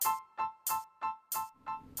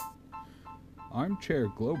Armchair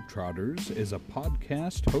Globetrotters is a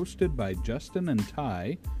podcast hosted by Justin and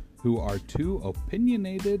Ty, who are two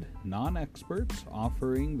opinionated non-experts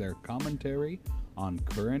offering their commentary on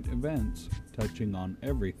current events, touching on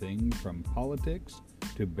everything from politics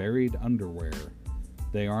to buried underwear.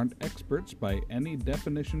 They aren't experts by any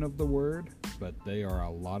definition of the word, but they are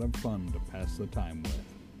a lot of fun to pass the time with.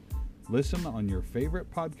 Listen on your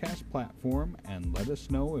favorite podcast platform and let us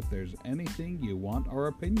know if there's anything you want our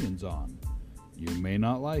opinions on. You may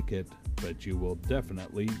not like it, but you will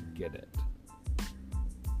definitely get it.